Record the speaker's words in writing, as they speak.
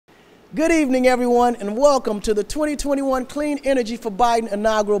Good evening, everyone, and welcome to the 2021 Clean Energy for Biden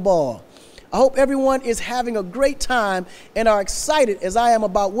Inaugural Ball. I hope everyone is having a great time and are excited as I am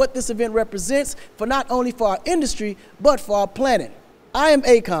about what this event represents for not only for our industry, but for our planet. I am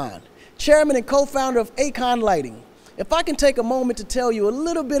Akon, chairman and co-founder of Akon Lighting. If I can take a moment to tell you a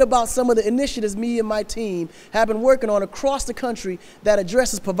little bit about some of the initiatives me and my team have been working on across the country that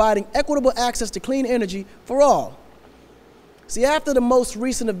addresses providing equitable access to clean energy for all. See, after the most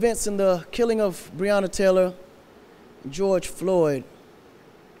recent events in the killing of Breonna Taylor, George Floyd,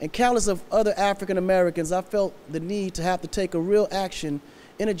 and countless of other African Americans, I felt the need to have to take a real action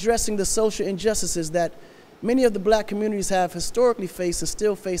in addressing the social injustices that many of the black communities have historically faced and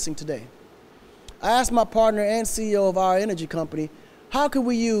still facing today. I asked my partner and CEO of our energy company, how could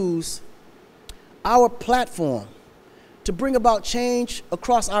we use our platform to bring about change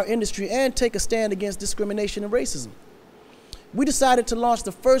across our industry and take a stand against discrimination and racism? We decided to launch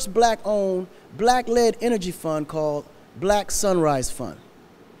the first black-owned, black-led energy fund called Black Sunrise Fund.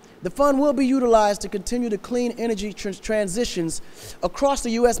 The fund will be utilized to continue the clean energy transitions across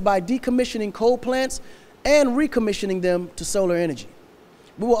the U.S. by decommissioning coal plants and recommissioning them to solar energy.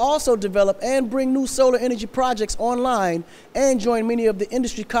 We will also develop and bring new solar energy projects online and join many of the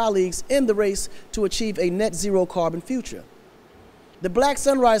industry colleagues in the race to achieve a net zero carbon future. The Black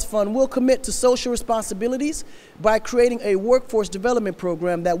Sunrise Fund will commit to social responsibilities by creating a workforce development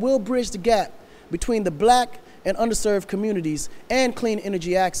program that will bridge the gap between the black and underserved communities and clean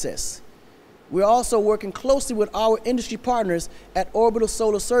energy access. We're also working closely with our industry partners at Orbital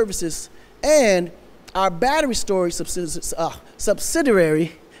Solar Services and our battery storage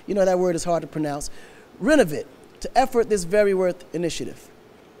subsidiary, you know that word is hard to pronounce, Renovit, to effort this very worth initiative.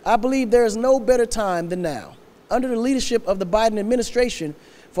 I believe there is no better time than now, under the leadership of the Biden administration,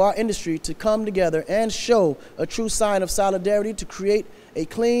 for our industry to come together and show a true sign of solidarity to create a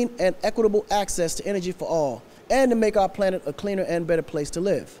clean and equitable access to energy for all, and to make our planet a cleaner and better place to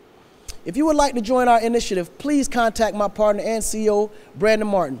live. If you would like to join our initiative, please contact my partner and CEO, Brandon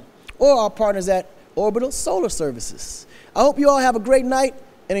Martin, or our partners at Orbital Solar Services. I hope you all have a great night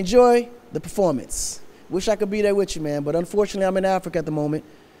and enjoy the performance. Wish I could be there with you, man, but unfortunately I'm in Africa at the moment,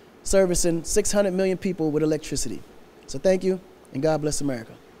 servicing 600 million people with electricity. So thank you, and God bless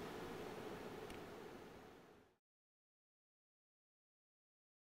America.